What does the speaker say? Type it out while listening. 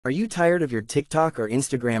Are you tired of your TikTok or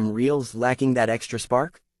Instagram Reels lacking that extra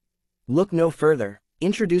spark? Look no further.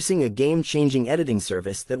 Introducing a game-changing editing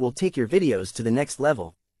service that will take your videos to the next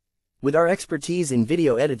level. With our expertise in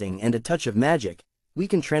video editing and a touch of magic, we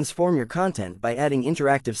can transform your content by adding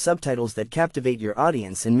interactive subtitles that captivate your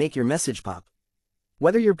audience and make your message pop.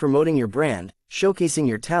 Whether you're promoting your brand, showcasing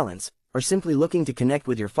your talents, or simply looking to connect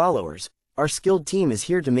with your followers, our skilled team is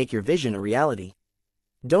here to make your vision a reality.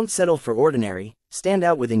 Don't settle for ordinary, stand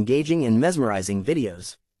out with engaging and mesmerizing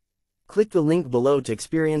videos. Click the link below to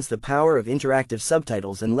experience the power of interactive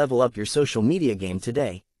subtitles and level up your social media game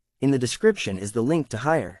today. In the description is the link to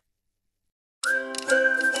hire.